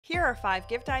Here are 5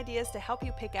 gift ideas to help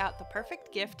you pick out the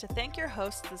perfect gift to thank your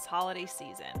hosts this holiday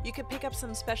season. You could pick up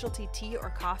some specialty tea or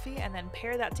coffee and then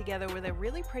pair that together with a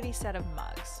really pretty set of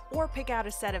mugs. Or pick out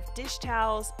a set of dish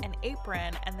towels, an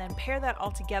apron, and then pair that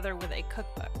all together with a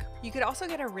cookbook. You could also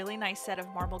get a really nice set of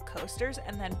marble coasters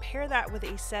and then pair that with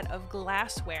a set of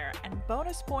glassware, and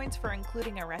bonus points for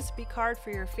including a recipe card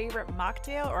for your favorite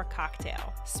mocktail or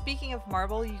cocktail. Speaking of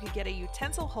marble, you could get a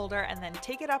utensil holder and then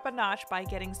take it up a notch by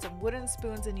getting some wooden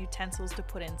spoons and utensils to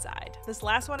put inside. This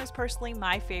last one is personally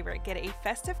my favorite. Get a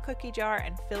festive cookie jar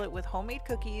and fill it with homemade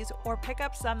cookies, or pick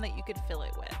up some that you could fill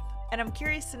it with. And I'm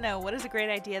curious to know, what is a great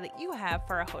idea that you have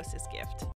for a hostess gift?